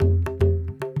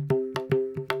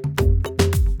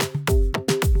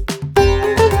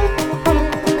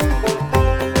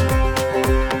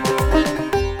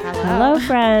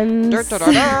friends.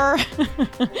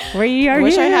 We are I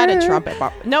wish I here. had a trumpet.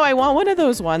 No, I want one of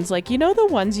those ones. Like, you know, the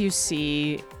ones you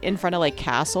see in front of like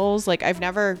castles. Like, I've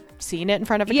never seen it in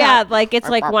front of a Yeah, like it's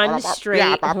like one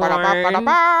straight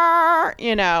horn.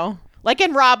 You know, like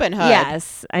in Robin Hood.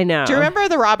 Yes, I know. Do you remember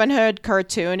the Robin Hood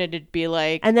cartoon? It'd be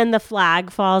like, And then the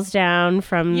flag falls down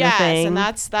from the thing. and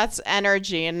that's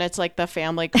energy, and it's like the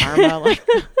family karma, like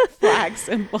flag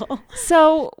symbol.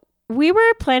 So we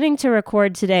were planning to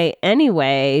record today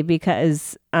anyway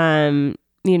because, you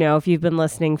know, if you've been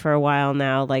listening for a while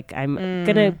now, like I'm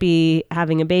gonna be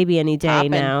having a baby any day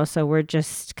now, so we're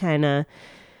just kind of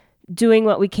doing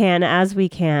what we can as we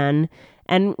can.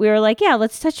 And we were like, yeah,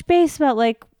 let's touch base about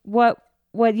like what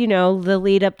you know, the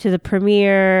lead up to the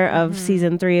premiere of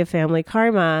season 3 of Family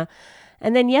Karma.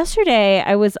 And then yesterday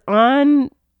I was on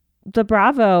the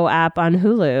Bravo app on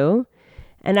Hulu,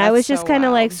 and I was just kind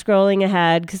of like scrolling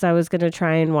ahead because I was going to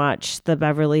try and watch the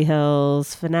Beverly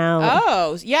Hills finale.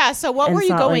 Oh, yeah. So what were you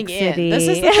Salt going Lake in? City. This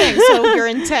is the thing. So your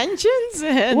intentions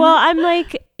and Well, I'm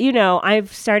like, you know,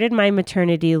 I've started my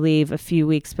maternity leave a few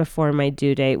weeks before my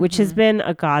due date, which has been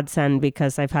a godsend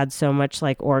because I've had so much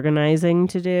like organizing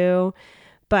to do.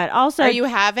 But also, are you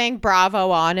having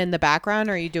Bravo on in the background,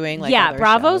 or are you doing like other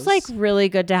Bravo's shows? like really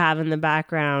good to have in the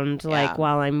background, like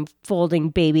while I'm folding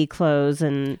baby clothes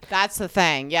and that's the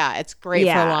thing. Yeah, it's great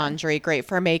for laundry, great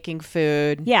for making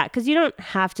food. Yeah, because you don't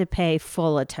have to pay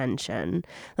full attention.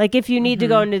 Like if you need to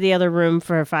go into the other room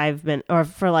for 5 minutes or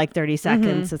for like 30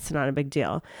 seconds, it's not a big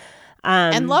deal.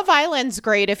 And Love Island's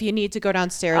great if you need to go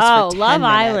downstairs for 10 Love minutes.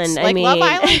 Island. Like I mean, Love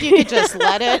Island, you could just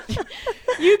let it.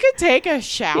 You could take a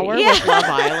shower with Love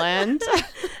Island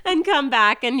and come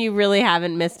back and you really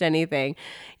haven't missed anything.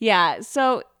 Yeah.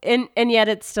 So and yet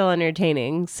it's still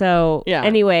entertaining. So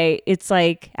anyway, it's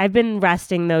like I've been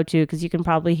resting though too, because you can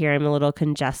probably hear I'm a little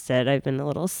congested. I've been a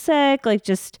little sick, like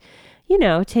just, you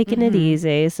know, taking it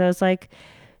easy. So it's like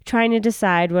trying to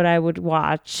decide what I would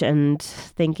watch and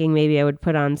thinking maybe I would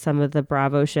put on some of the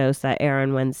Bravo shows that air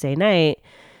on Wednesday night.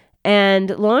 And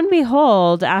lo and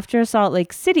behold, after Salt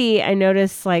Lake City, I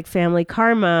noticed like Family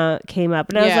Karma came up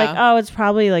and I was like, oh, it's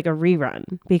probably like a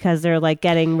rerun because they're like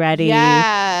getting ready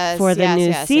for the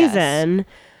new season.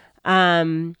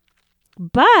 But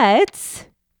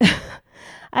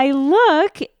I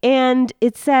look and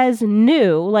it says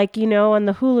new, like, you know, on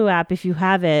the Hulu app, if you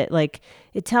have it, like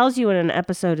it tells you when an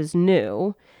episode is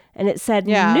new. And it said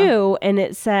new, and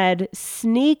it said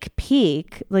sneak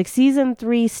peek, like season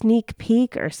 3 sneak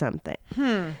peek or something.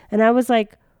 And I was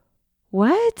like,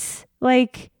 what?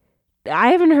 Like,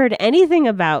 I haven't heard anything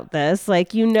about this.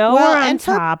 Like, you know, we're on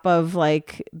top of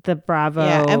like the Bravo.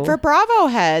 Yeah, and for Bravo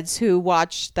heads who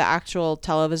watch the actual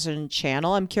television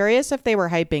channel, I'm curious if they were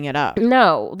hyping it up.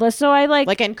 No. So I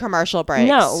like in commercial breaks.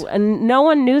 No, and no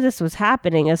one knew this was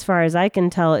happening as far as I can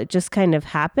tell. It just kind of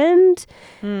happened.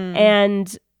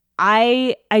 And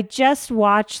I just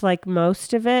watched like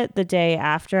most of it the day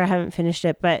after. I haven't finished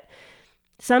it, but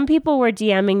some people were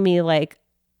DMing me like,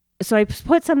 so I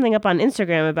put something up on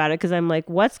Instagram about it because I'm like,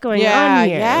 what's going on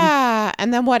here? Yeah.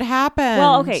 And then what happened?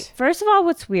 Well, okay. First of all,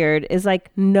 what's weird is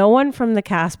like no one from the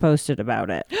cast posted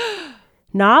about it.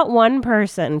 Not one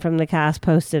person from the cast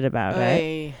posted about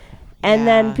it. And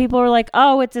then people were like,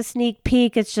 oh, it's a sneak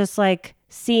peek. It's just like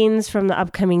scenes from the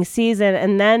upcoming season.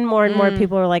 And then more and more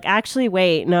people were like, actually,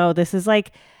 wait, no, this is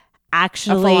like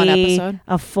actually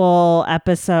a full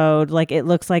episode. Like it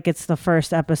looks like it's the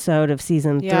first episode of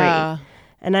season 3.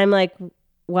 And I'm like,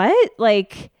 what?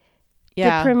 Like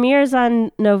the premiere's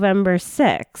on November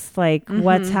 6th. Like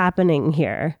what's happening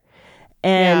here?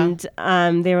 And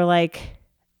they were like,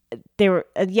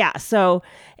 so,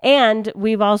 and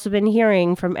we've also been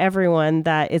hearing from everyone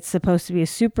that it's supposed to be a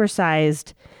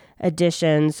supersized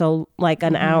edition. So like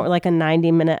an hour, like a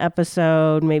 90-minute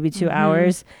episode, maybe 2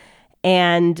 hours.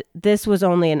 And this was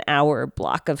only an hour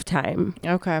block of time.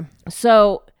 Okay.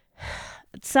 So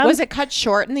was it cut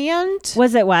short in the end?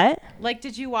 Was it what? Like,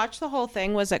 did you watch the whole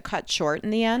thing? Was it cut short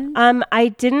in the end? I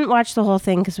didn't watch the whole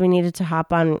thing because we needed to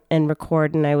hop on and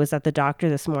record, and I was at the doctor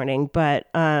this morning. But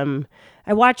I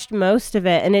watched most of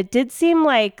it, and it did seem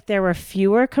like there were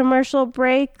fewer commercial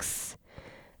breaks.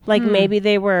 Like maybe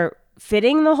they were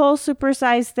fitting the whole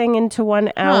supersized thing into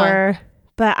 1 hour.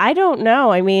 But I don't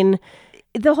know. I mean,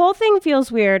 the whole thing feels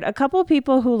weird. A couple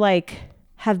people who like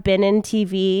have been in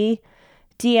TV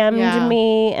DM'd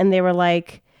me, and they were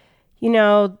like, you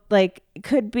know, like it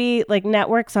could be like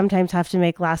networks sometimes have to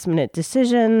make last minute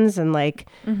decisions and like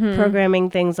programming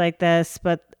things like this.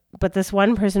 But this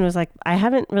one person was like, I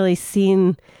haven't really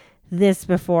seen this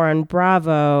before on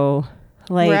Bravo.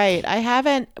 Like, right. I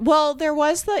haven't. Well, there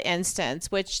was the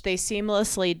instance, which they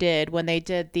seamlessly did when they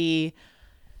did the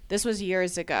This was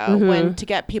years ago when to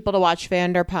get people to watch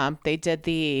Vanderpump, they did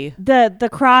the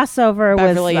crossover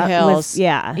Beverly Hills.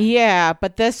 Yeah.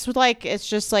 But this like it's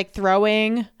just like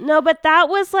throwing. No, but that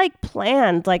was like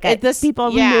planned. Like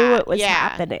people knew it was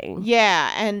happening.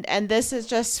 Yeah, and this is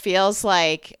just feels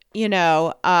like, you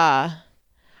know, I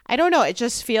don't know. It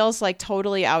just feels like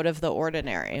totally out of the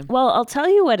ordinary. Well, I'll tell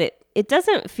you what, it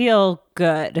doesn't feel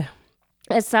good.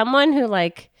 As someone who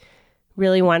like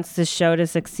really wants the show to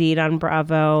succeed on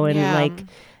Bravo and like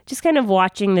just kind of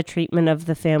watching the treatment of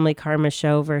the Family Karma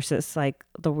show versus like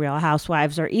the Real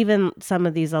Housewives or even some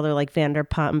of these other like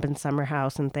Vanderpump and Summer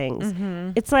House and things.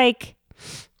 It's like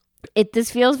this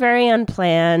feels very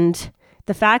unplanned.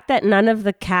 The fact that none of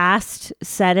the cast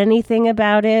said anything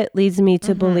about it leads me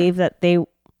to believe that they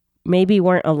maybe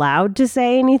weren't allowed to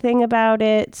say anything about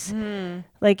it.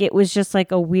 Like it was just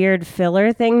like a weird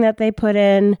filler thing that they put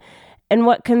in. And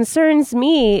what concerns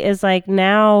me is like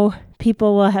now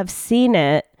people will have seen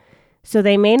it, so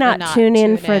they may not tune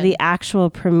in for the actual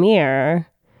premiere,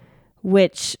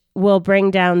 which will bring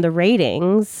down the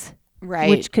ratings, right?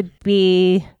 Which could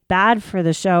be bad for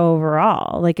the show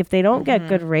overall. Like if they don't get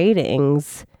good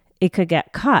ratings, it could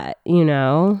get cut, you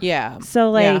know? Yeah. So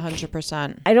like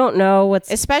 100%. I don't know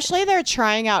especially they're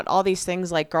trying out all these things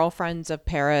like Girlfriends of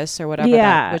Paris or whatever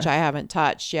which I haven't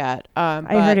touched yet.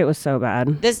 I heard it was so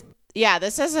bad. This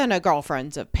isn't a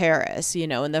Girlfriends of Paris, you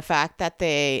know, and the fact that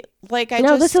they like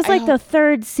this is like the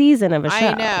third season of a show.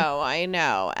 I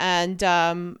know. And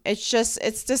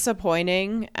it's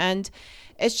disappointing, and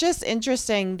it's just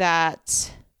interesting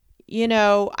that, you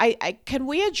know, I can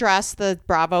we address the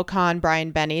BravoCon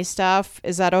Brian Benny stuff?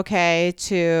 Is that okay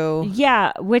to?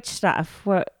 Yeah, which stuff?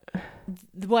 What?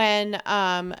 When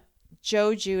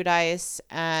Joe Giudice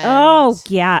and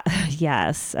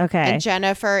yes, okay, and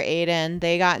Jennifer Aydin,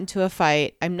 they got into a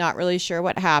fight. I'm not really sure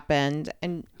what happened,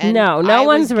 and no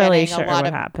one's really sure what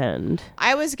happened.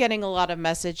 I was getting a lot of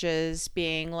messages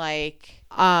being like,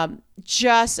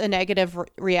 just a negative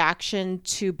reaction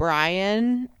to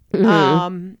Brian.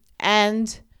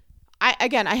 And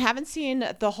I haven't seen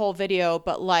the whole video,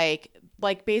 but like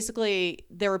basically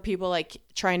there were people like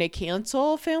trying to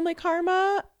cancel Family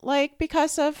Karma, like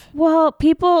because of. Well,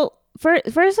 people,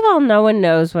 first of all, no one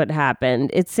knows what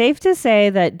happened. It's safe to say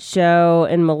that Joe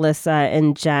and Melissa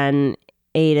and Jen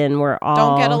Aydin were all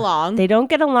don't get along. They don't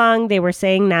get along. They were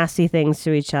saying nasty things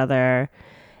to each other.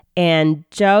 And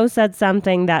Joe said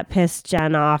something that pissed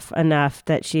Jen off enough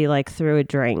that she like threw a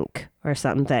drink or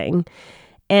something.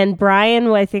 And Brian,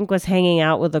 I think, was hanging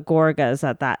out with the Gorgas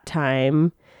at that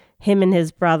time. Him and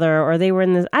his brother, or they were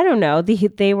in this, I don't know.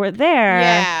 They were there.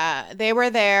 Yeah, they were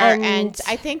there. And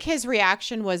I think his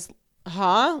reaction was,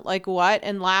 like what?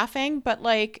 And laughing. But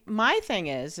like, my thing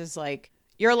is like,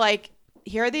 you're like,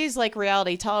 here are these like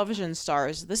reality television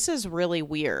stars. This is really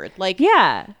weird. Like,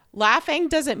 yeah. Laughing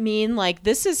doesn't mean like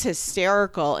this is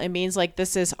hysterical. It means like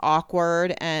this is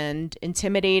awkward and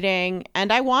intimidating.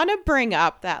 And I want to bring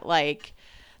up that like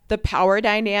the power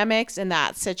dynamics in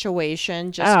that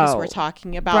situation, just because we're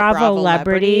talking about Bravo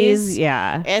celebrities.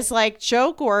 Yeah. It's like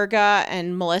Joe Gorga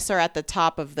and Melissa are at the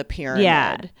top of the pyramid.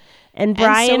 Yeah. And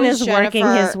Brian is working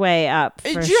his way up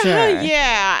for sure.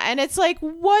 Yeah. And it's like,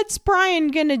 what's Brian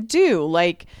going to do?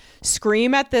 Like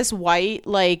scream at this white,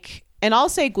 like, and I'll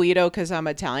say Guido because I'm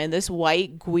Italian, this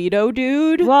white Guido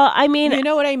dude. Well, I mean, you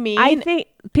know what I mean? I think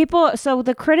people, so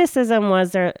the criticism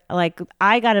was they're like,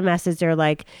 I got a message. They're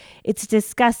like, it's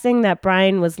disgusting that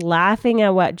Brian was laughing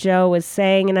at what Joe was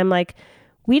saying. And I'm like,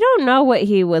 we don't know what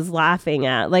he was laughing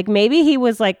at. Like maybe he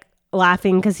was like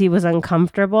laughing because he was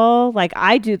uncomfortable. Like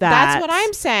I do that. That's what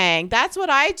I'm saying. That's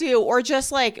what I do. Or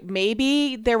just like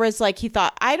maybe there was like, he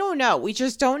thought, I don't know. We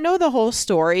just don't know the whole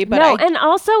story. But no, and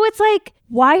also it's like,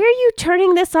 why are you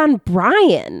turning this on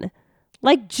Brian?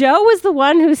 Like Joe was the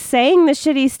one who's saying the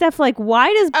shitty stuff. Like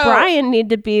why does Brian need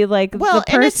to be like the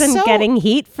person getting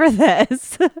heat for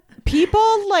this?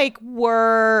 People like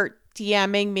were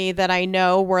DMing me that I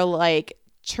know were like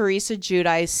Teresa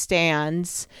Giudice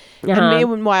stands. And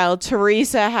meanwhile,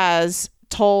 Teresa has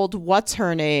told what's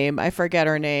her name, I forget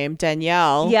her name,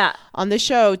 Danielle, on the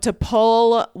show to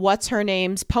pull what's her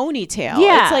name's ponytail.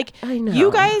 Yeah, it's like I know.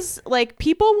 You guys, like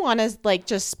people want to like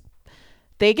just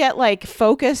they get like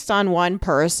focused on one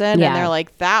person and they're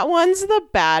like, that one's the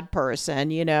bad person,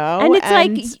 you know? And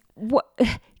it's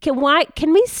like,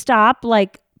 can we stop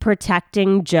like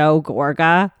protecting Joe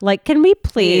Gorga? Like, can we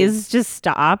please just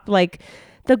stop? Like,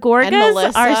 the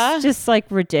Gorgas are just like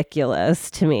ridiculous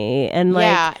to me. And like,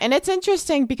 yeah. And it's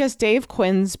interesting because Dave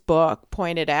Quinn's book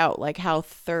pointed out like how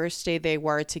thirsty they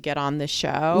were to get on the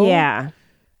show. Yeah.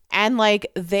 And like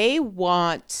they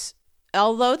want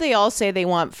although they all say they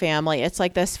want family, it's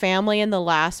like this family in the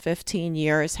last 15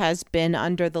 years has been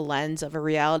under the lens of a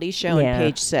reality show in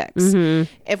Page Six.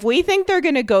 If we think they're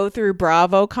going to go through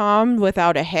BravoCom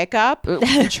without a hiccup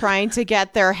and trying to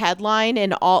get their headline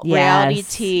in all reality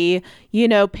T, you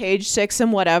know, Page Six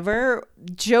and whatever,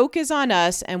 joke is on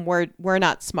us, and we're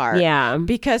not smart. Yeah.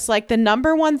 Because like the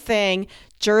number one thing,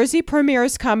 Jersey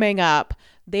premieres coming up.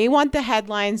 They want the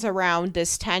headlines around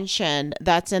this tension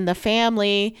that's in the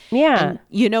family. Yeah. And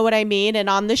you know what I mean? And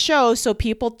on the show, so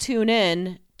people tune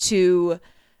in to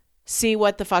see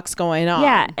what the fuck's going on.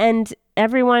 Yeah. And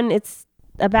everyone, it's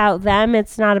about them.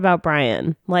 It's not about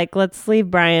Brian. Like, let's leave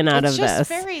Brian out of this. It's just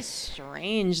very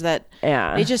strange that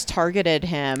Yeah. they just targeted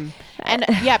him. And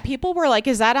yeah, people were like,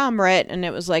 is that Amrit? And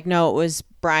it was like, no, it was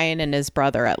Brian and his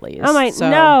brother at least. I'm like,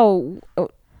 no.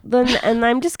 Then, and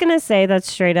I'm just going to say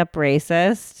that's straight up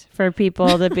racist for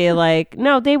people to be like,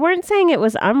 no, they weren't saying it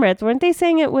was Amrit. Weren't they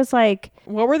saying it was like...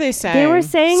 What were they saying? They were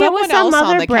saying Someone it was some else on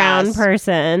other the brown cast.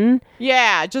 person.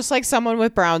 Yeah, just like someone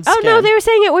with brown skin. Oh, no, they were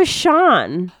saying it was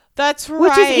Sean. That's right.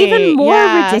 Which is even more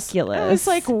Yes. ridiculous. I was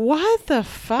like, what the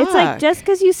fuck? It's like, just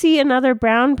because you see another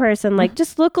brown person, like,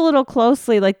 just look a little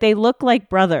closely. Like, they look like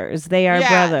brothers. They are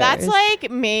brothers. That's like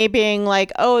me being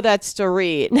like, oh, that's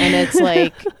Dorit. And it's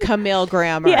like Camille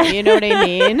Grammer. Yeah. You know what I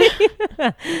mean?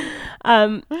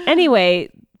 Anyway,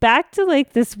 back to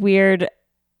like this weird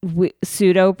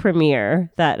pseudo premiere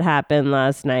that happened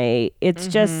last night. It's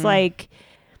just like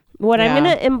what I'm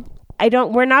going to...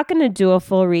 we're not going to do a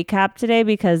full recap today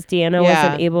because Deanna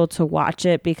wasn't able to watch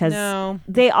it because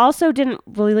they also didn't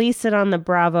release it on the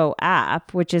Bravo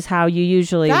app, which is how you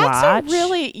usually watch.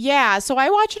 So I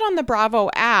watch it on the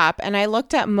Bravo app and I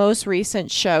looked at most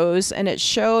recent shows and it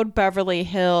showed Beverly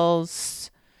Hills.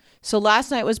 So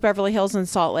last night was Beverly Hills and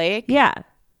Salt Lake. Yeah.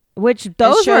 Which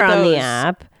those are on the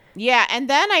app. Yeah, and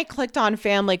then I clicked on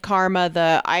Family Karma,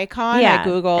 the icon. I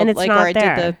Googled, and it's not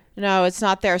there. No, it's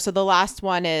not there. So the last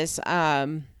one is,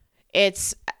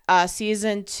 it's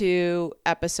season 2,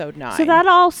 episode 9. So that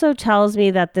also tells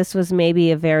me that this was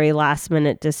maybe a very last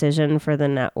minute decision for the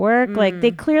network. Like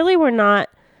they clearly were not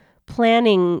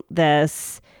planning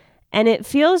this, and it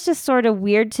feels just sort of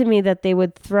weird to me that they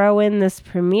would throw in this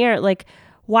premiere. Like,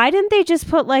 why didn't they just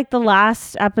put like the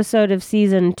last episode of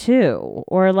season 2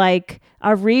 or like a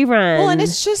rerun? Well, and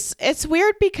it's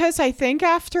weird because I think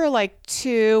after like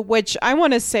 2, which I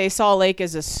want to say Salt Lake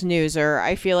is a snoozer.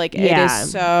 I feel like it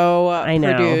is so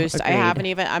produced.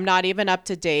 Agreed. I'm not even up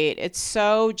to date. It's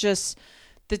so just,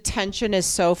 the tension is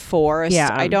so forced.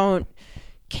 Yeah. I don't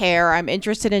care. I'm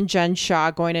interested in Jen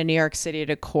Shah going to New York City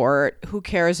to court. Who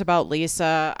cares about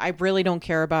Lisa? I really don't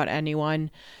care about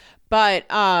anyone. But,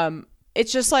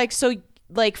 it's just like, so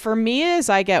like for me, as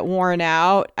I get worn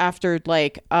out after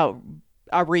like a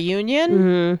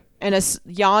reunion and a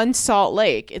Jan Salt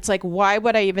Lake, it's like, why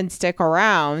would I even stick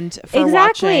around for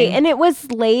watching? And it was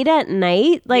late at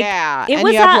night. Like, it and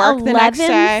was you have at work the next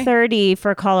day. 11:30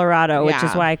 for Colorado, which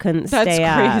is why I couldn't stay up.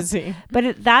 That's crazy.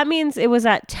 But that means it was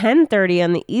at 10:30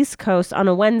 on the East Coast on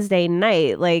a Wednesday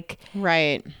night. Like,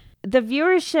 right. The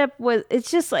viewership was, it's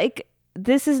just like,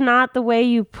 this is not the way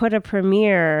you put a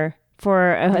premiere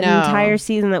for an entire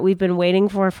season that we've been waiting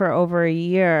for over a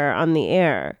year on the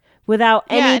air without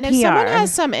any and PR. if someone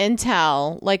has some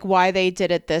intel, like why they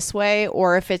did it this way,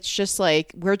 or if it's just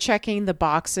like we're checking the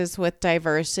boxes with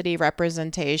diversity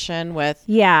representation with,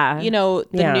 you know,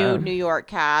 the new New York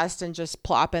cast and just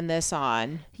plopping this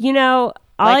on. You know,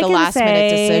 all like I a can last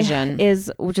minute say decision.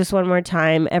 is just one more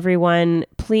time, everyone,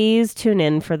 please tune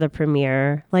in for the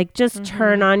premiere. Like, just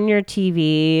turn on your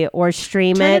TV or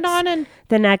stream Turn it on and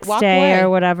the next walk day away. or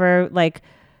whatever. Like,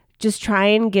 just try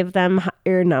and give them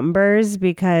higher numbers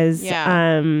because,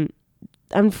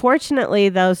 unfortunately,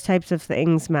 those types of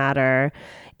things matter.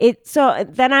 So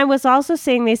then I was also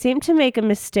saying they seem to make a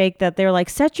mistake that they're like,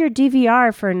 set your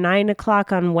DVR for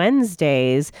 9:00 on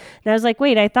Wednesdays. And I was like,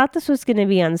 wait, I thought this was going to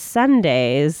be on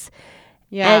Sundays.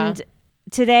 Yeah. And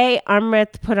today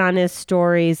Amrit put on his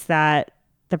stories that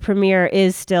the premiere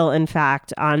is still, in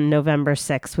fact, on November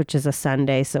 6th, which is a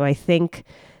Sunday. So I think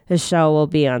the show will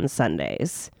be on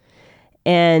Sundays.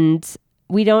 And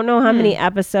we don't know how many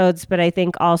episodes, but I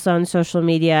think also on social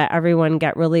media, everyone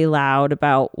got really loud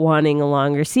about wanting a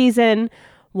longer season,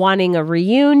 wanting a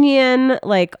reunion,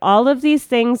 like all of these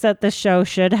things that the show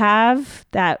should have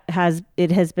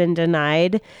has been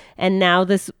denied. And now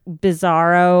this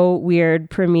bizarro, weird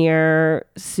premiere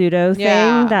pseudo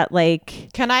thing that like...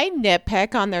 Can I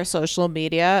nitpick on their social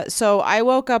media? So I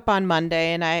woke up on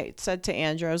Monday and I said to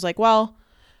Andrew, I was like, well,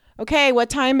 okay, what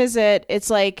time is it? It's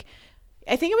like...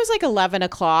 I think it was like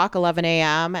 11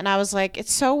 a.m. And I was like,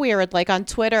 it's so weird. Like on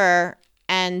Twitter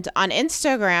And on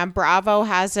Instagram, Bravo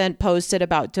hasn't posted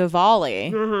about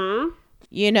Diwali,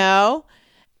 you know?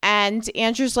 And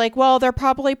Andrew's like, well, they're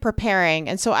probably preparing.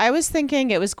 And so I was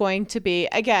thinking it was going to be,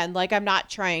 again, like I'm not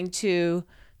trying to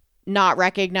not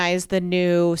recognize the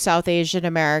new South Asian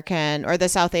American or the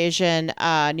South Asian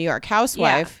New York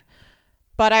housewife. Yeah.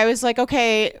 But I was like,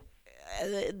 okay,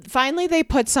 finally they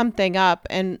put something up.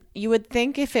 And you would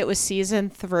think if it was season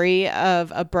 3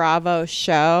 of a Bravo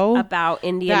show about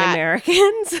Indian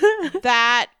Americans,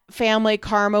 that Family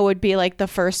Karma would be like the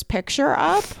first picture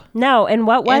up. No, and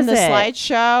what was in the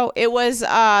slideshow? It was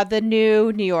the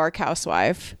new New York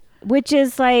housewife, which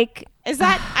is like, is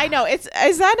that I know is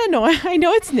that annoying? I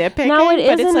know it's nitpicking. No, it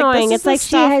is it's annoying. Like, it's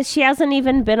like she hasn't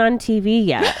even been on TV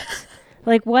yet.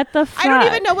 Like, what the fuck? I don't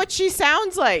even know what she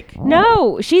sounds like.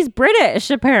 No, she's British,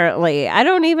 apparently. I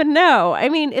don't even know. I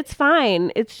mean, it's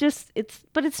fine. It's just,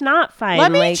 but it's not fine.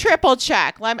 Let me triple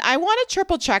check. I want to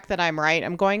triple check that I'm right.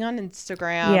 I'm going on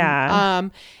Instagram. Yeah.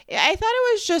 I thought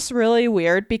it was just really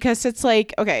weird because it's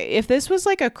like, okay, if this was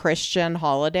like a Christian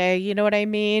holiday, you know what I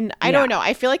mean? I don't know.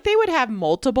 I feel like they would have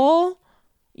multiple,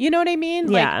 you know what I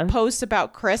mean? Yeah. Like posts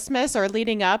about Christmas or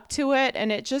leading up to it.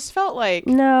 And it just felt like,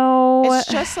 no, it's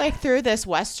just like through this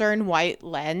Western white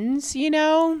lens, you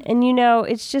know? And, you know,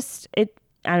 it's just, I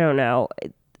don't know.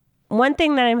 One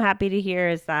thing that I'm happy to hear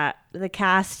is that the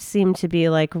cast seemed to be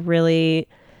like really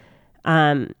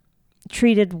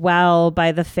treated well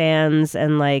by the fans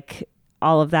and like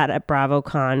all of that at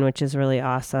BravoCon, which is really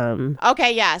awesome.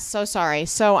 Okay, yes. So sorry.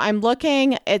 So I'm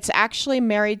looking. It's actually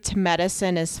Married to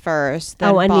Medicine is first.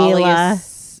 Then Anila.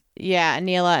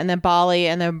 Anila, and then Bali,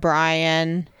 and then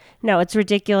Brian. No, it's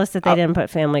ridiculous that they didn't put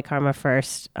Family Karma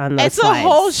first on those slides. It's a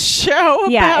whole show.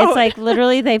 Yeah, it's like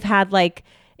literally they've had like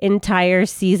entire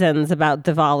seasons about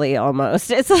Diwali almost.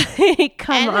 It's like,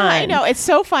 come on. I know. It's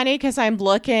so funny because I'm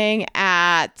looking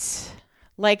at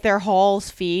like their whole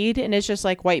feed and it's just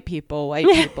like white people, white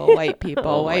people, white people,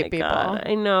 oh white people. God,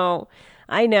 I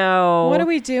know. What are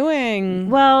we doing?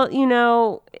 Well, you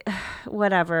know,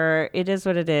 whatever. It is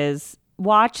what it is.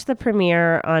 Watch the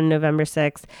premiere on November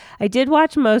 6th. I did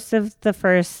watch most of the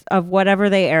first of whatever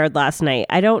they aired last night.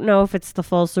 I don't know if it's the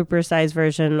full supersized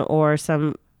version or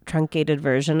some truncated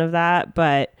version of that,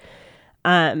 but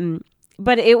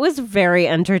it was very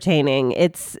entertaining.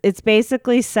 It's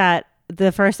basically set.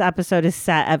 The first episode is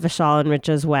set at Vishal and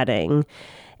Richa's wedding.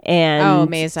 And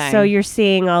amazing. So you're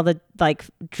seeing all the like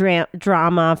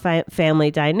drama, family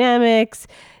dynamics.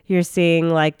 You're seeing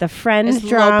like the friend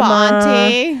drama. Lopa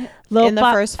Auntie in the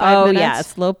first 5 minutes. Oh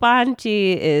yes, Lopa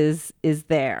Auntie is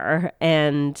there.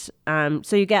 And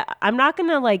so you get, I'm not going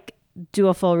to like do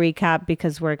a full recap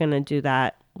because we're going to do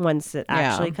that once it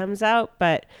actually comes out.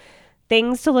 But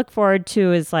things to look forward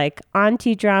to is like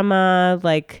auntie drama,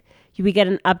 like we get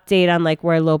an update on like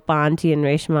where Lopa Auntie and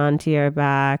Reshma Auntie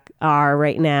are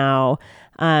right now.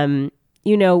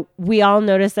 You know, we all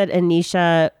noticed that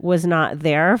Anisha was not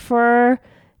there for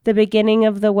the beginning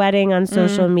of the wedding on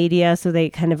social media, so they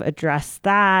kind of addressed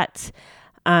that.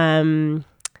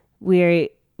 We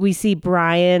see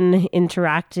Brian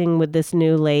interacting with this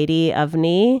new lady,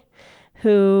 Avni,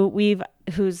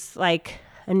 who's like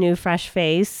a new fresh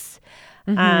face.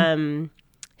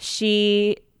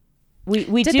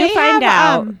 We do find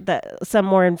out that some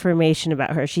more information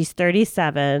about her. She's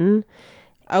 37.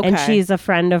 Okay. And she's a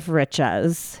friend of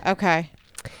Richa's. Okay.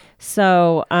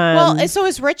 So, so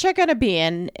is Richa going to be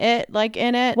in it?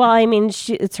 Well, I mean,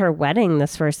 it's her wedding,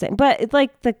 this first thing. But it's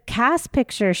like the cast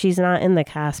picture, she's not in the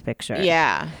cast picture.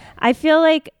 Yeah. I feel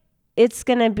like it's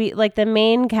going to be like the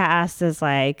main cast is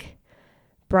like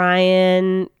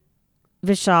Brian,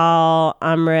 Vishal,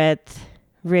 Amrit,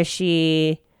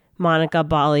 Rishi, Monica,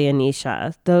 Bali,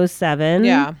 Anisha, those 7.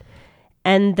 Yeah.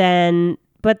 And then,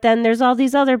 but then there's all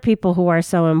these other people who are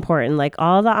so important, like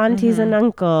all the aunties and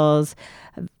uncles,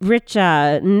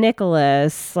 Richa,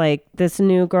 Nicholas, like this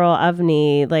new girl,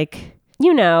 Avni, like,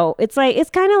 you know, it's like,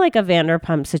 it's kind of like a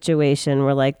Vanderpump situation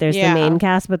where like there's the main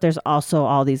cast, but there's also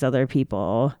all these other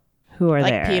people who are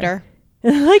like there. Peter.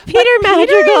 Like Peter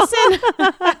Madrigal.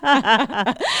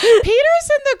 Peter's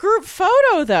in the group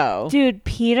photo though. Dude,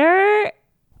 Peter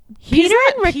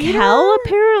and Raquel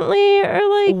apparently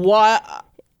are like, what?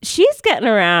 She's getting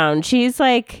around. She's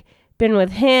like been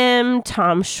with him,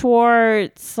 Tom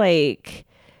Schwartz, like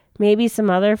maybe some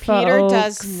other folks. Peter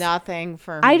does nothing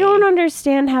for me. I don't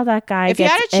understand how that guy if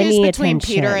gets you had to choose between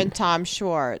attention. Peter and Tom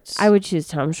Schwartz, I would choose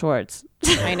Tom Schwartz.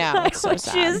 I know. It's so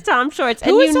sad. Choose Tom Schwartz.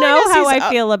 And you know how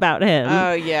I feel about him.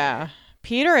 Oh, yeah.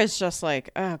 Peter is just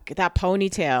like, oh, that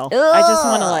ponytail. I just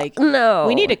want to like, no.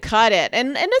 we need to cut it.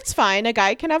 And it's fine. A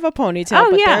guy can have a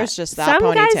ponytail, but there's just that Some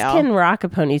ponytail. guys can rock a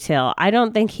ponytail. I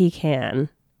don't think he can.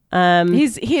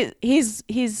 He's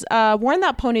worn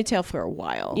that ponytail for a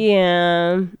while.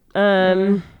 Yeah.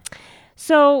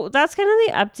 So that's kind of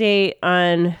the update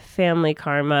on Family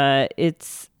Karma.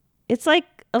 It's like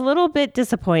a little bit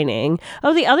disappointing.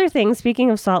 Oh, the other thing, speaking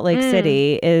of Salt Lake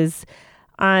City, is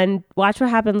on Watch What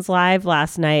Happens Live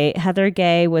last night, Heather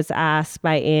Gay was asked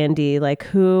by Andy, like,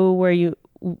 who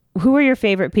were your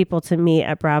favorite people to meet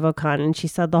at BravoCon? And she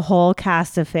said the whole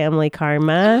cast of Family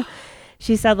Karma.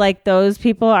 She said, like, those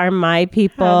people are my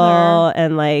people. Heather.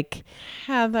 And like,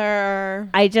 Heather.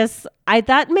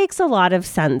 that makes a lot of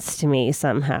sense to me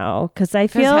somehow. Cause I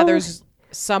feel Heather's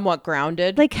somewhat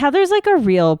grounded. like Heather's like a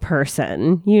real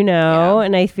person, you know? Yeah.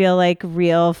 And I feel like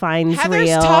real finds Heather's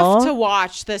real. tough to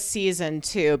watch this season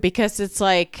too, because it's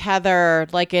like Heather,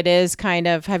 like it is kind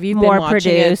of, have you More been watching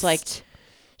produced. it? It's like,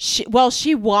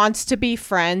 she wants to be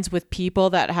friends with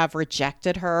people that have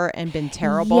rejected her and been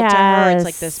terrible to her. It's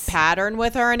like this pattern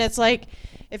with her. And it's like,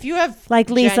 if you have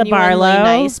like Lisa genuinely Barlow,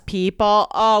 nice people,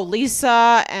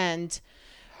 Lisa and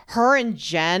her and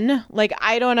Jen, like,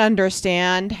 I don't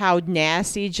understand how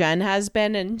nasty Jen has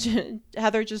been. And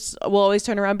Heather just will always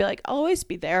turn around and be like, I'll always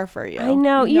be there for you. I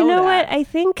know. You know that. what? I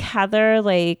think Heather,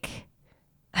 like,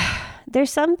 there's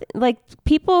some, like,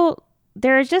 people,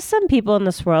 there are just some people in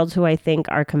this world who I think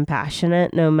are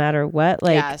compassionate no matter what.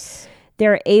 Like, Yes.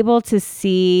 they're able to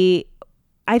see.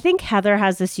 I think Heather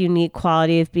has this unique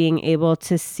quality of being able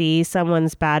to see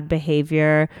someone's bad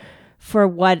behavior for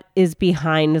what is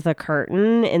behind the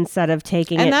curtain instead of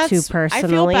taking it too personally. I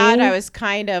feel bad. I was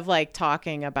kind of like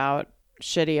talking about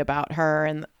shitty about her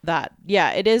and that.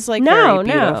 Yeah, it is like very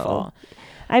beautiful.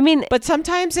 I mean, but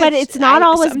sometimes it's not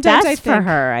always best for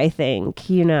her, I think,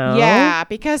 you know? Yeah,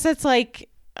 because it's like,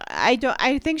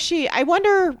 I think she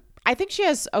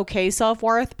has okay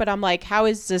self-worth, but I'm like, how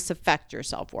does this affect your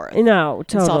self-worth? No,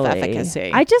 totally. Self-efficacy.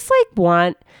 I just like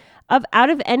want out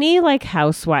of any like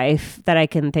housewife that I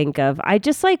can think of, I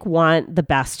just like want the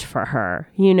best for her,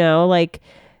 you know? Like,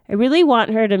 I really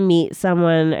want her to meet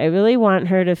someone. I really want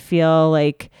her to feel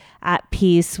like at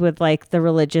peace with like the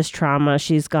religious trauma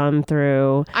she's gone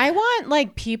through. I want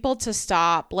like people to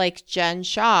stop, like Jen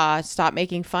Shah, stop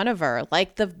making fun of her.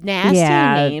 Like the nasty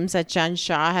names that Jen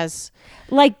Shah has,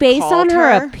 like, based on called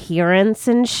her her appearance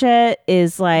and shit,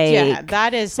 is like, yeah,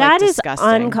 that is like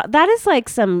disgusting. That is like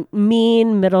some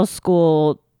mean middle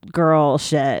school girl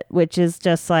shit, which is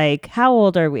just like, how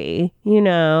old are we, you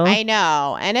know? I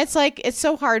know. And it's like, it's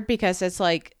so hard because it's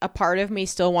like a part of me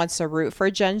still wants to root for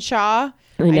Jen Shah.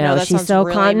 I know that she's so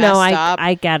really no, up,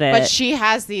 I get it. but she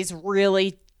has these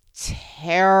really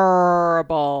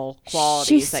terrible qualities.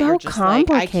 She's that so you're just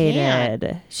complicated.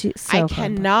 Like, she's so I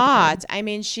cannot. I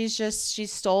mean, she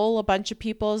stole a bunch of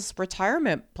people's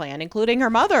retirement plan, including her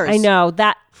mother's. I know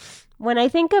that. When I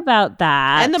think about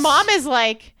that, and the mom is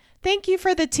like, thank you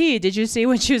for the tea. Did you see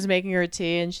when she was making her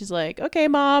tea? And she's like, okay,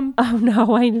 mom. Oh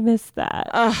no, I missed that.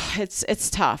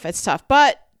 It's tough. It's tough.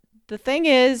 But the thing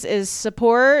is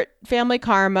support Family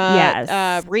Karma.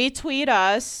 Yes. Retweet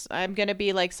us. I'm gonna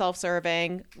be like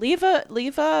self-serving. Leave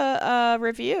a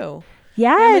review.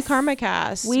 Yes. Family Karma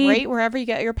Cast. Rate wherever you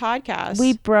get your podcast.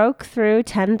 We broke through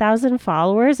 10,000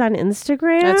 followers on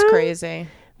Instagram. That's crazy.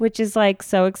 Which is like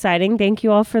so exciting. Thank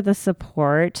you all for the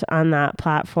support on that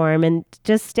platform, and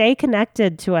just stay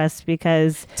connected to us,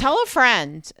 because tell a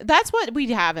friend. That's what we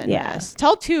haven't missed.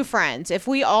 Tell 2 friends. If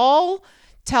we all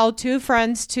tell 2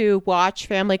 friends to watch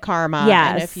Family Karma,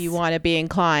 and if you want to be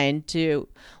inclined to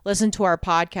listen to our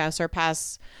podcast or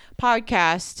past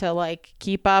podcasts to like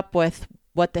keep up with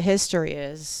what the history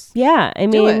is. Yeah. I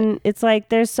mean, it's like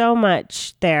there's so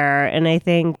much there. And I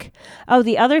think,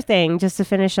 the other thing, just to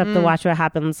finish up the Watch What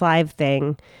Happens Live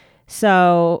thing.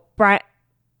 So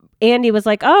Andy was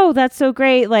like, oh, that's so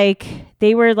great. Like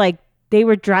they were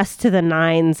dressed to the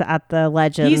nines at the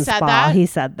Legends ball. He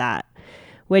said that.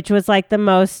 Which was like the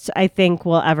most I think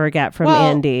we'll ever get from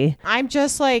Andy. I'm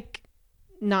just like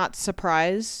not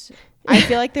surprised. I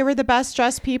feel like they were the best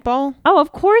dressed people. Oh,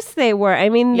 of course they were. I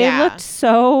mean,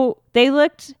 they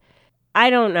looked,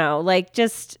 I don't know, like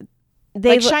just,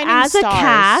 they like shining as stars. A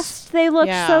cast, they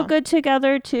looked so good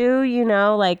together too, you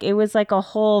know, like it was like a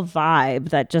whole vibe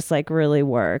that just like really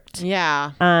worked.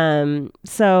 Yeah.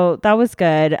 So that was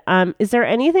good. Is there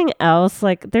anything else?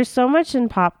 Like there's so much in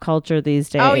pop culture these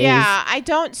days. Oh yeah.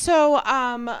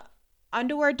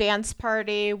 Underwear Dance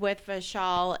Party with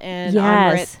Vishal and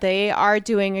Amrit, they are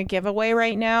doing a giveaway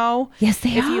right now. Yes,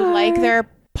 they are. If you like their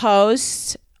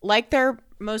posts, like their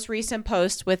most recent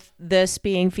post with this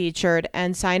being featured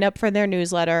and sign up for their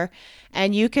newsletter,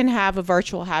 and you can have a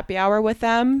virtual happy hour with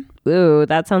them. Ooh,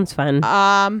 that sounds fun.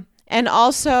 And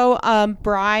also,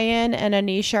 Brian and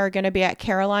Anisha are going to be at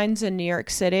Caroline's in New York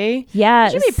City.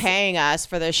 Yes. You should be paying us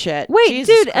for this shit. Wait,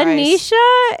 Jesus dude, Christ.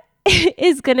 Anisha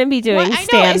is going to be doing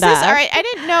stand-up. All right, I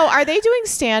didn't know. Are they doing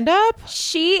stand-up?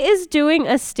 She is doing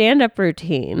a stand-up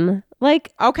routine.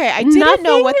 Like, okay, I didn't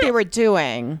know what they were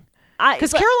doing.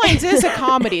 Because Caroline's is a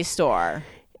comedy store.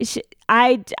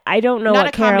 I don't know Not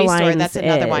what a comedy Caroline's store. That's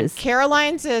another one. is.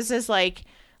 Caroline's is like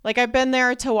I've been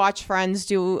there to watch friends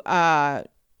do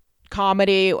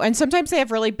comedy, and sometimes they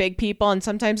have really big people, and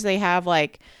sometimes they have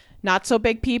like not so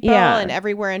big people, and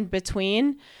everywhere in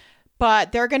between.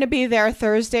 But they're going to be there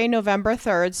Thursday, November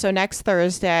 3rd, so next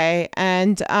Thursday.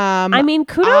 And I mean,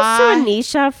 kudos to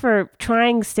Anisha for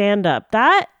trying stand up.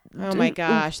 Oh my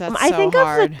gosh, that's I so think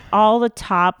hard. Of all the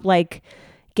top, like,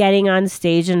 getting on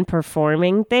stage and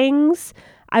performing things,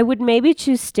 I would maybe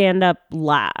choose stand up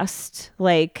last.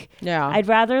 Like, yeah, I'd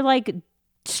rather like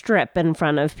strip in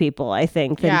front of people, I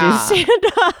think, than do stand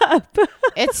up.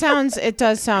 It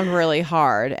does sound really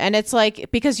hard. And it's like,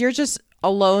 because you're just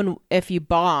alone if you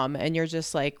bomb, and you're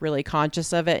just like really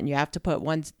conscious of it, and you have to put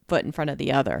one foot in front of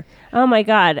the other. Oh my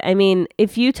God. I mean,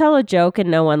 if you tell a joke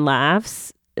and no one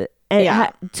laughs,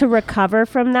 and to recover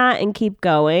from that and keep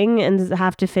going and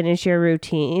have to finish your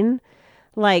routine,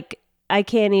 like, I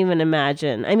can't even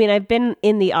imagine. I mean, I've been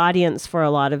in the audience for a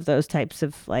lot of those types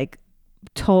of like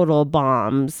total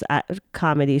bombs at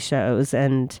comedy shows,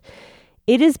 and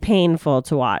it is painful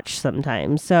to watch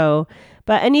sometimes. So,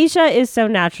 but Anisha is so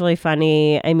naturally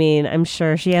funny. I mean, I'm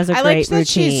sure she has a great routine. I like that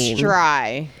she's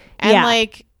dry. And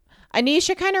like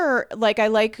Anisha kind of like, I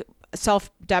like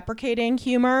self-deprecating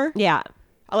humor. Yeah.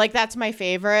 Like, that's my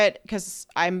favorite, because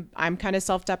I'm kind of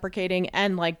self-deprecating,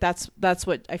 and like that's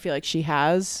what I feel like she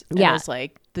has. Yeah. Is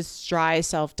like this dry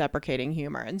self-deprecating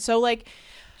humor. And so like,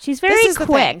 she's very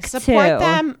quick. Support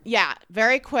them. Yeah,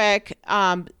 very quick.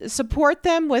 Support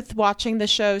them with watching the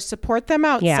show. Support them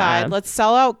outside. Yeah. Let's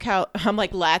sell out. I'm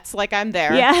like, like I'm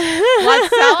there. Yeah.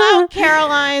 Let's sell out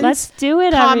Caroline's. Let's do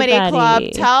it, comedy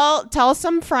everybody. Club. Tell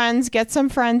some friends. Get some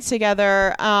friends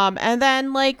together. And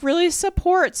then like really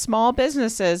support small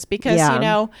businesses, because you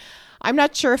know, I'm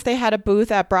not sure if they had a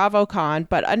booth at BravoCon,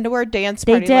 but Underwear Dance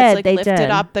Party. Let's lift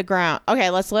it up the ground.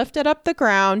 Okay, let's lift it up the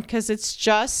ground, because it's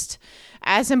just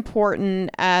as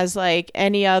important as like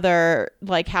any other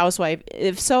like housewife,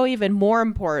 if so even more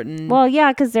important. Well,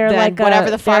 yeah, because they're like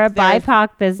whatever the fuck they're a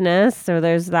BIPOC business, so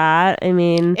there's that. I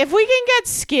mean, if we can get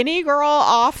Skinny Girl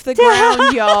off the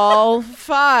ground, y'all,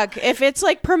 fuck. If it's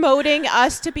like promoting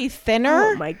us to be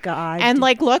thinner, oh my God, and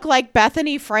like look like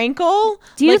Bethany Frankel,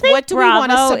 do you think what do Bravo we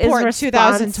want to support in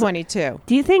 2022?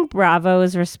 Do you think Bravo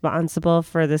is responsible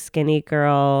for the Skinny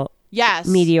Girl? Yes.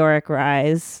 Meteoric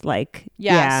rise, like,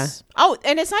 yes. Yeah. Oh,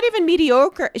 and it's not even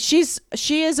mediocre. She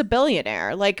is a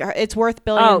billionaire. Like, it's worth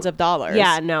billions of dollars.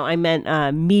 Yeah, no, I meant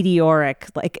meteoric.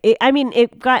 Like, it went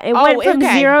from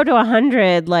 0 to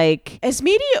 100. Like,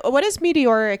 what does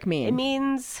meteoric mean? It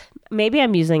means, maybe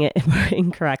I'm using it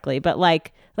incorrectly, but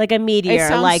like a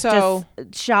meteor, like just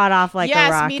shot off like a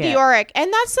rocket. Yes, meteoric. And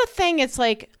that's the thing. It's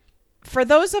like, for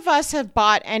those of us have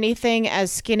bought anything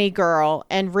as Skinny Girl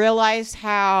and realized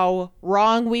how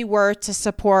wrong we were to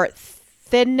support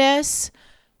thinness,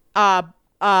 the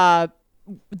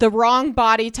wrong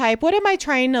body type. What am I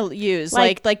trying to use?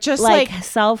 Like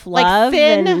self-love, like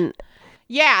thin. And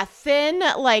thin.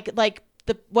 Like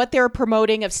what they're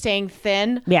promoting of staying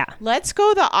thin. Yeah. Let's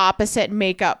go the opposite and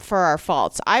make up for our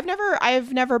faults. I've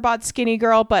never bought Skinny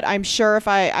Girl, but I'm sure if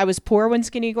I was poor when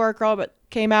Skinny Girl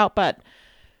came out, but.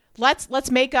 Let's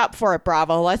make up for it,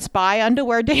 Bravo. Let's buy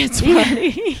Underwear Dance Party.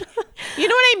 You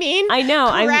know what I mean? I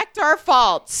know. Correct our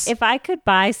faults. If I could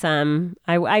buy some,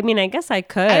 I mean, I guess I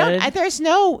could. There's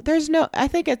no. I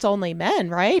think it's only men,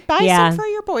 right? Buy some for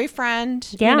your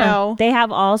boyfriend. Yeah. You know? They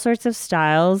have all sorts of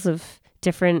styles of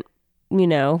different,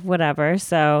 whatever.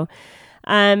 So,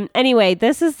 anyway,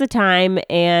 this is the time.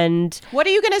 And what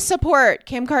are you going to support?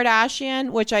 Kim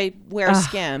Kardashian, which I wear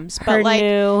Skims, but her like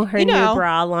new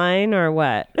bra line, or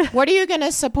what? What are you going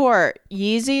to support?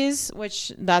 Yeezys,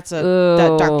 which that's dark.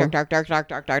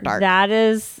 That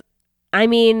is, I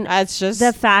mean, that's just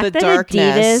the fact that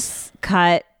darkness. Adidas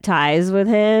cut ties with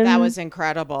him. That was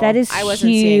incredible. That is I wasn't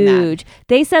seeing that.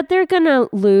 They said they're going to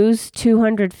lose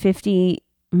 $250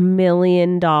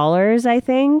 million, I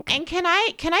think. And can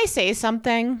I say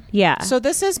something? Yeah. So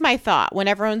this is my thought. When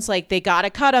everyone's like, they gotta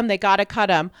cut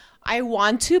him. I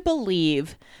want to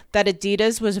believe that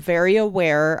Adidas was very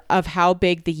aware of how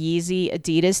big the Yeezy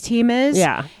Adidas team is.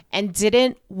 Yeah. And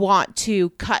didn't want to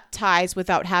cut ties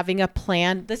without having a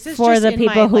plan. This is for just the in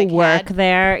people my, who work head.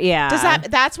 there. Yeah.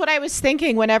 That's what I was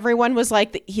thinking when everyone was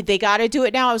like, they got to do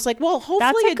it now. I was like, well, That's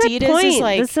hopefully a good Adidas point. is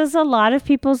like, This is a lot of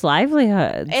people's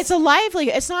livelihoods. it's a lively,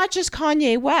 it's not just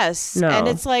Kanye West. No. And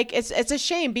it's like, it's a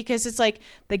shame because it's like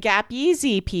the Gap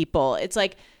Yeezy people. It's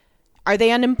like, are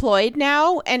they unemployed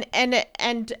now? And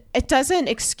it doesn't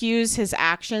excuse his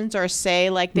actions or say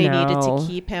like they needed to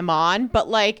keep him on. But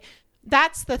like,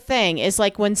 that's the thing is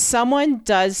like when someone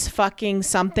does fucking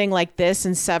something like this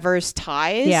and severs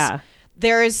ties,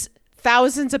 there's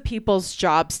thousands of people's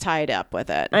jobs tied up with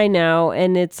it. I know.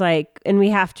 And it's like, and we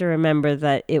have to remember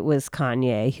that it was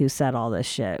Kanye who said all this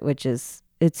shit, which is,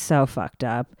 it's so fucked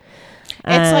up.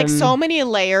 It's like so many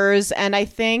layers. And I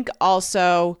think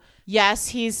also,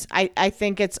 yes, I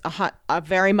think it's a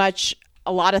very much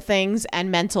a lot of things and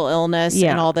mental illness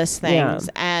and all this things.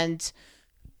 And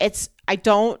it's, I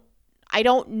don't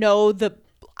know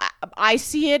I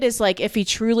see it as like if he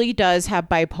truly does have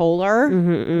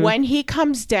bipolar, when he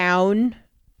comes down,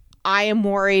 I am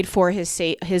worried for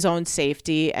his own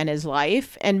safety and his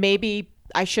life. And maybe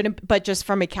I shouldn't, but just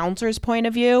from a counselor's point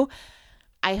of view,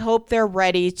 I hope they're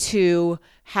ready to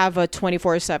have a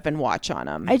 24/7 watch on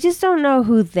him. I just don't know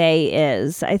who they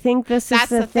is. I think that's is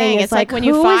the thing. It's like when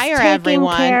you fire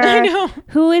everyone. I know.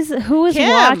 Who is Kim.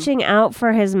 watching out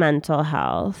for his mental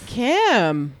health?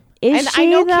 Kim. Is and she I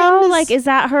know though? Kim Like, is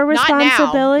that her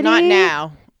responsibility? Not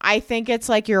now. I think it's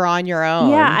like you're on your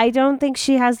own. Yeah, I don't think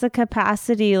she has the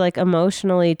capacity, like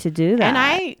emotionally, to do that. And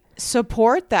I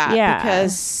support that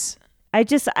because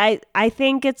I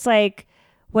think it's like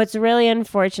what's really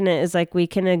unfortunate is like we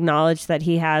can acknowledge that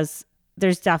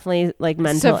there's definitely like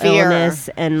mental illness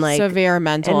and like severe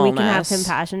mental illness. And we can have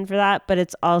compassion for that, but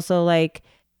it's also like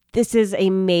this is a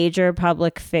major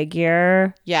public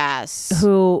figure. Yes.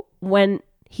 Who, when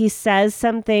he says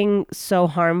something so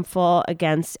harmful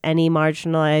against any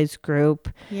marginalized group,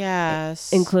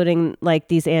 including like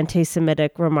these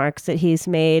anti-Semitic remarks that he's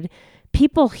made,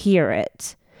 people hear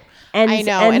it. And I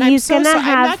know, and he's I'm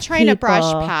have not trying to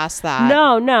brush past that.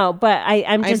 No, but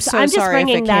I'm just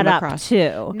bringing that up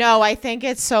too. No, I think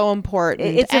it's so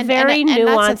important. It's a very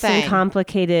nuanced and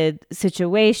complicated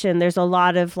situation. There's a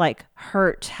lot of like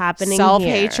hurt happening,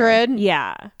 self-hatred,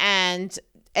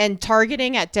 and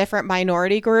targeting at different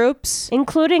minority groups,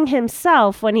 including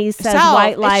himself when he says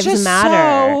white lives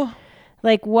matter.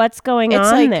 Like, what's going on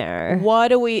like, there? What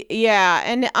do we? Yeah,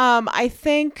 and I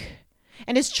think.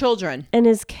 And his children. And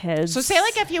his kids. So say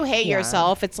like if you hate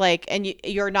yourself, it's like, and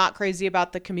you're not crazy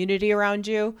about the community around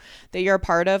you that you're a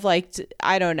part of, like,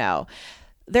 I don't know.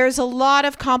 There's a lot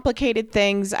of complicated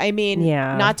things. I mean,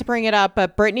 not to bring it up,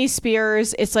 but Britney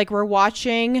Spears, it's like we're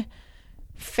watching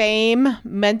fame,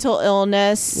 mental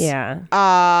illness,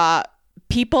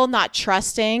 people not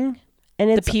trusting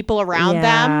and the people around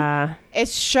them.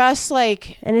 It's just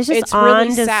like, and it's just on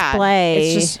really display. Sad.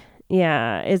 It's just,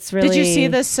 it's really. Did you see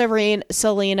the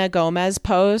Selena Gomez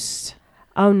post?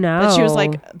 Oh no! But she was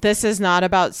like, "This is not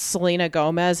about Selena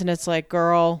Gomez," and it's like,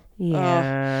 "Girl,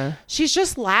 she's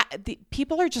just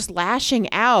people are just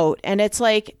lashing out," and it's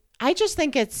like, I just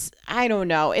think it's, I don't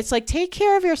know, it's like take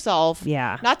care of yourself,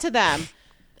 not to them.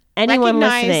 Anyone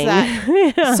recognize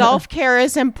listening, that self-care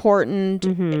is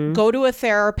important. Go to a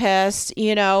therapist.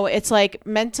 You know, it's like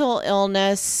mental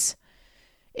illness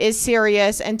is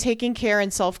serious, and taking care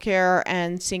and self-care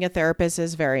and seeing a therapist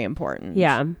is very important.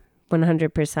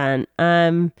 100%.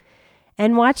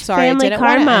 And watch Family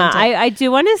Karma. I do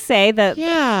want to say that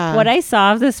what I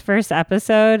saw of this first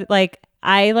episode, like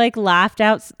I like laughed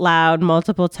out loud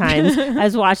multiple times. I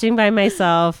was watching by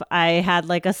myself. I had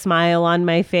like a smile on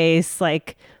my face,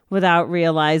 like without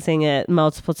realizing it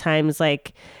multiple times.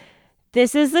 Like,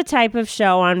 this is the type of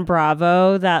show on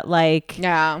Bravo that like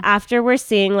after we're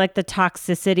seeing like the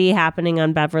toxicity happening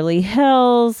on Beverly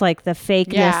Hills, like the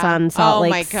fakeness on Salt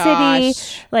Lake City,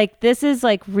 like this is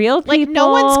like real people. Like no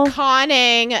one's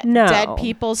conning dead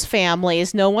people's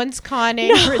families. No one's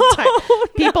conning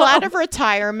people out of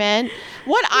retirement.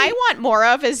 What I want more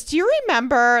of is, do you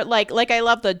remember like I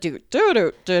love the do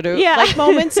like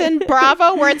moments in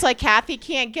Bravo where it's like Kathy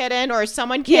can't get in or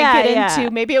someone can't get into,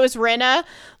 maybe it was Rinna,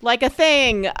 like a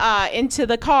thing into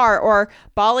the car, or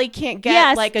Bali can't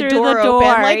get like a door open.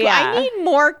 Like I need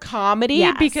more comedy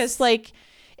because like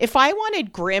if I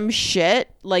wanted grim shit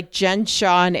like Jen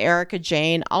Shaw and Erica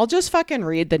Jane, I'll just fucking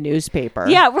read the newspaper.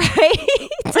 Yeah, right.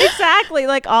 Exactly.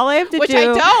 Like all I have to Which do. I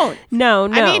don't. No.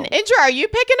 I mean, Indra, are you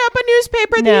picking up a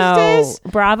newspaper these days?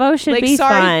 Bravo should Like, be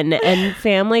sorry. fun. And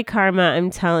Family Karma, I'm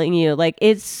telling you, like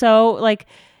it's so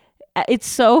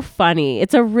funny.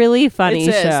 It's a really funny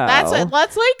show. That's it.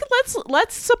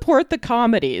 Let's support the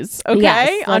comedies, okay?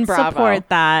 Yes, on let's Bravo. support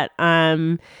that.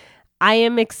 I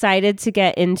am excited to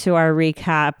get into our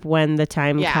recap when the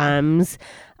time comes.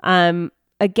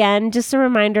 Again, just a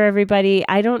reminder, everybody,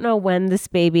 I don't know when this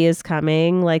baby is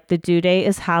coming. Like the due date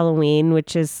is Halloween,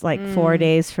 which is like 4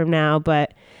 days from now,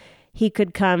 but he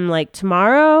could come like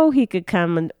tomorrow. He could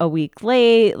come a week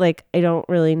late. Like, I don't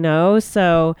really know.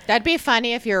 So That'd be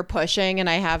funny if you're pushing and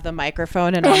I have the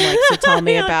microphone and I'm like, so tell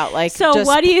me about like. So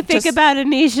what do you think about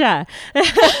Anisha?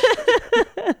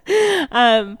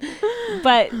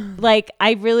 But like,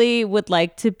 I really would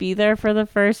like to be there for the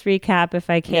first recap if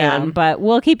I can, but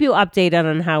we'll keep you updated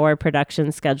on how our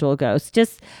production schedule goes.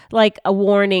 Just like a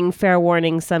warning, fair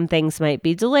warning, some things might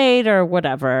be delayed or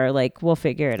whatever. Like we'll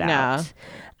figure it out.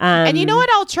 And you know what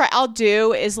I'll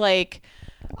do is like,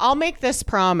 I'll make this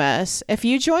promise. If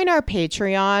you join our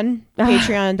Patreon,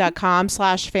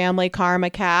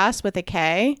 patreon.com/familykarmacast with a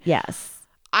K. Yes.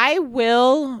 I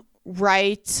will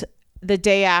write the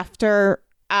day after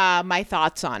my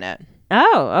thoughts on it.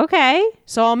 Oh, okay.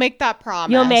 So I'll make that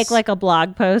promise. You'll make like a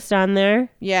blog post on there?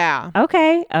 Yeah.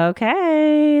 Okay.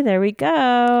 There we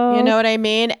go. You know what I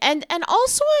mean? And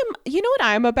also you know what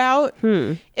I'm about?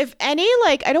 If any,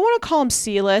 like, I don't want to call them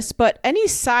C-list, but any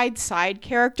side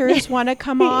characters want to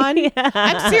come on.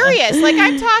 I'm serious. Like,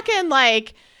 I'm talking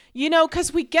like, you know,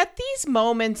 because we get these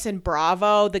moments in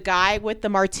Bravo, the guy with the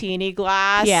martini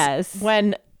glass. Yes.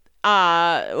 When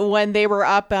they were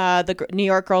up, the New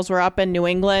York girls were up in New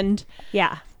England.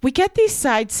 Yeah. We get these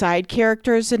side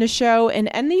characters in a show, and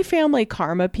any Family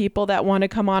Karma people that want to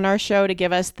come on our show to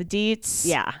give us the deets.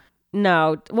 Yeah.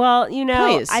 No. Well, you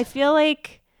know, Please. I feel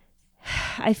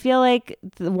like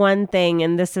the one thing,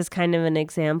 and this is kind of an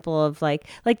example of like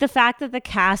the fact that the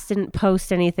cast didn't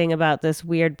post anything about this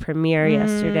weird premiere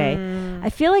yesterday. I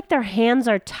feel like their hands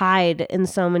are tied in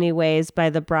so many ways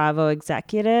by the Bravo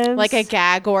executives. Like a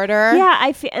gag order. Yeah,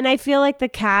 I feel like the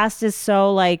cast is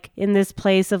so like in this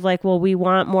place of like, well, we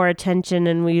want more attention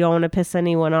and we don't want to piss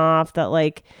anyone off, that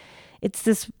like it's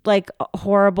this like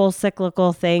horrible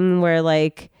cyclical thing where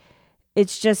like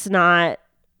it's just not,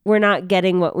 we're not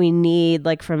getting what we need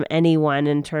like from anyone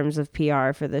in terms of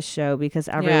PR for this show because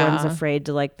everyone's afraid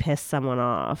to like piss someone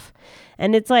off.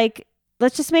 And it's like,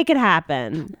 let's just make it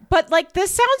happen. But like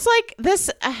this sounds like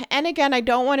this, and again, I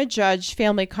don't want to judge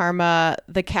Family Karma,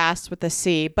 the cast with a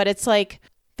C, but it's like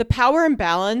the power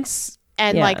imbalance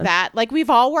and like that. Like we've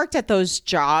all worked at those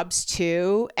jobs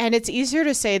too, and it's easier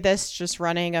to say this just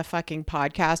running a fucking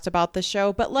podcast about the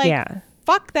show, but like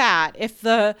fuck that. If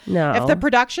the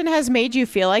production has made you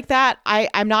feel like that,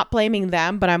 I'm not blaming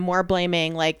them, but I'm more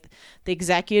blaming like the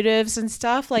executives and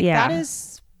stuff. Like that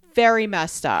is very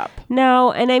messed up.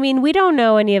 No, and I mean, we don't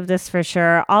know any of this for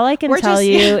sure. All I can tell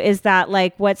you is that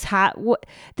like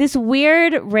this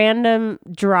weird random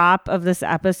drop of this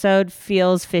episode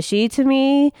feels fishy to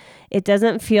me. It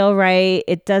doesn't feel right.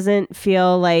 It doesn't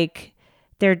feel like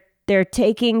they're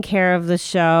taking care of the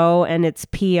show and its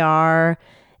PR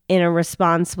in a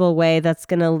responsible way that's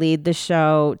going to lead the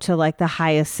show to like the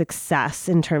highest success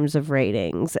in terms of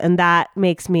ratings. And that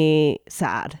makes me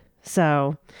sad.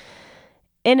 So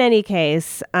in any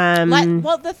case,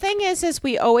 well, the thing is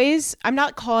I'm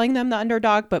not calling them the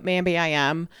underdog, but maybe I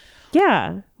am.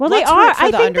 Yeah. Well, let's they are.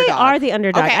 I think they are the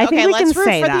underdog. Okay, I think we let's can root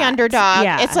say for that. the underdog.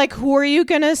 Yeah. It's like, who are you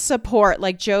going to support?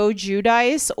 Like Joe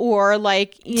Giudice or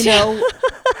like, you know,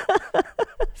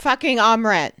 fucking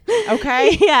Amrit.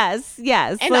 Okay. Yes.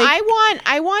 And like,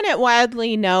 I want it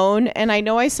widely known. And I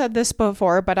know I said this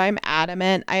before, but I'm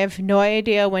adamant. I have no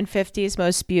idea when 50's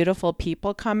Most Beautiful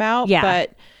People come out. Yeah.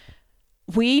 But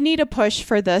we need to push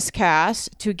for this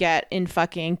cast to get in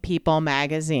fucking People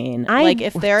magazine. Like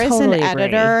if there is an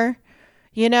editor,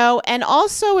 you know, and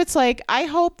also it's like, I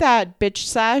hope that Bitch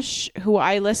Sesh, who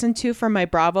I listen to from my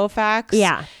Bravo Facts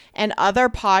and other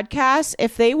podcasts,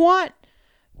 if they want,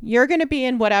 you're going to be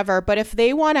in whatever, but if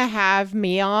they want to have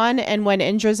me on and when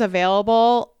Indra's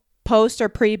available, post or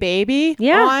pre-baby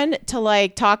on to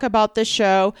like talk about the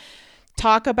show,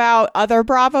 talk about other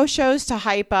Bravo shows to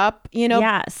hype up, you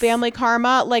know, Family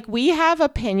Karma. Like we have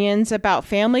opinions about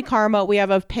Family Karma. We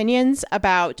have opinions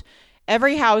about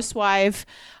every housewife.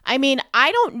 I mean,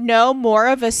 I don't know more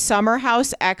of a summer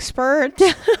house expert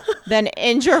than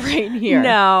Indra right here.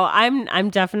 No, I'm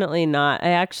definitely not. I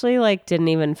actually didn't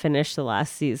even finish the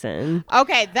last season.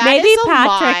 Okay, that maybe is a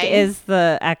Patrick lie. is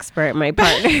the expert, my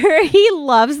partner. He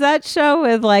loves that show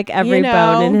with every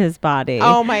bone in his body.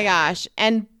 Oh my gosh.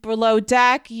 And Below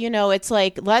Deck, it's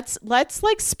let's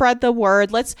spread the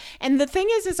word. And the thing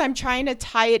is I'm trying to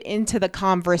tie it into the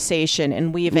conversation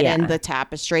and weave it in the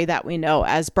tapestry that we know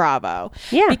as Bravo.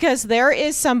 Yeah. Because there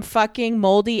is some fucking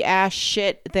moldy ass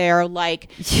shit there,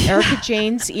 like Erica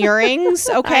Jane's earrings.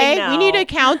 Okay. We need to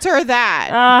counter that.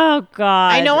 Oh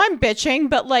God. I know I'm bitching,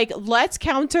 but let's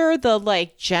counter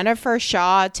the Jennifer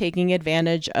Shaw taking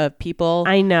advantage of people.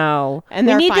 I know. And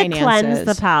we their need finances. to cleanse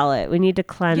the palate. We need to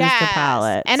cleanse the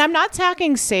palate. And I'm not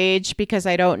talking Sage because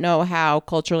I don't know how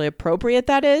culturally appropriate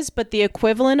that is, but the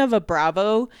equivalent of a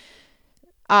Bravo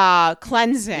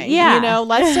cleansing. Yeah.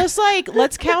 Let's just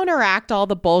let's counteract all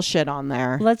the bullshit on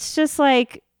there. Let's just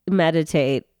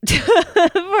meditate for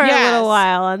a little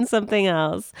while on something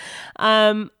else.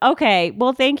 Okay.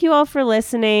 Well, thank you all for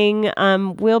listening.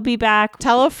 We'll be back.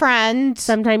 Tell a friend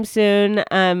sometime soon.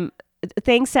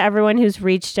 Thanks to everyone who's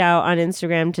reached out on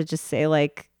Instagram to just say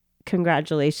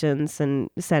congratulations and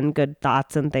send good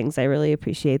thoughts and things. I really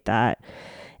appreciate that.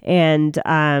 And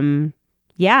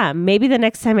maybe the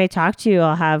next time I talk to you,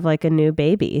 I'll have a new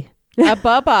baby. A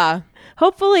Bubba.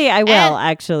 Hopefully I will,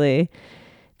 actually.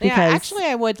 Because actually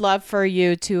I would love for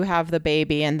you to have the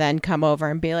baby and then come over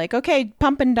and be like, okay,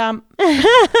 pump and dump.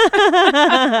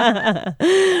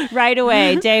 Right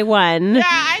away, day one. Yeah,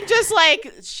 I'm just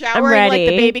showering,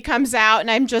 the baby comes out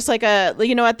and I'm just at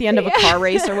the end of a car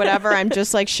race or whatever, I'm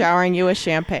just showering you with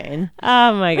champagne.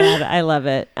 Oh my God, I love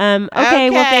it. Okay,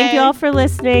 well, thank you all for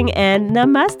listening and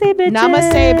namaste, bitches.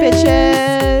 Namaste,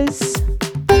 bitches.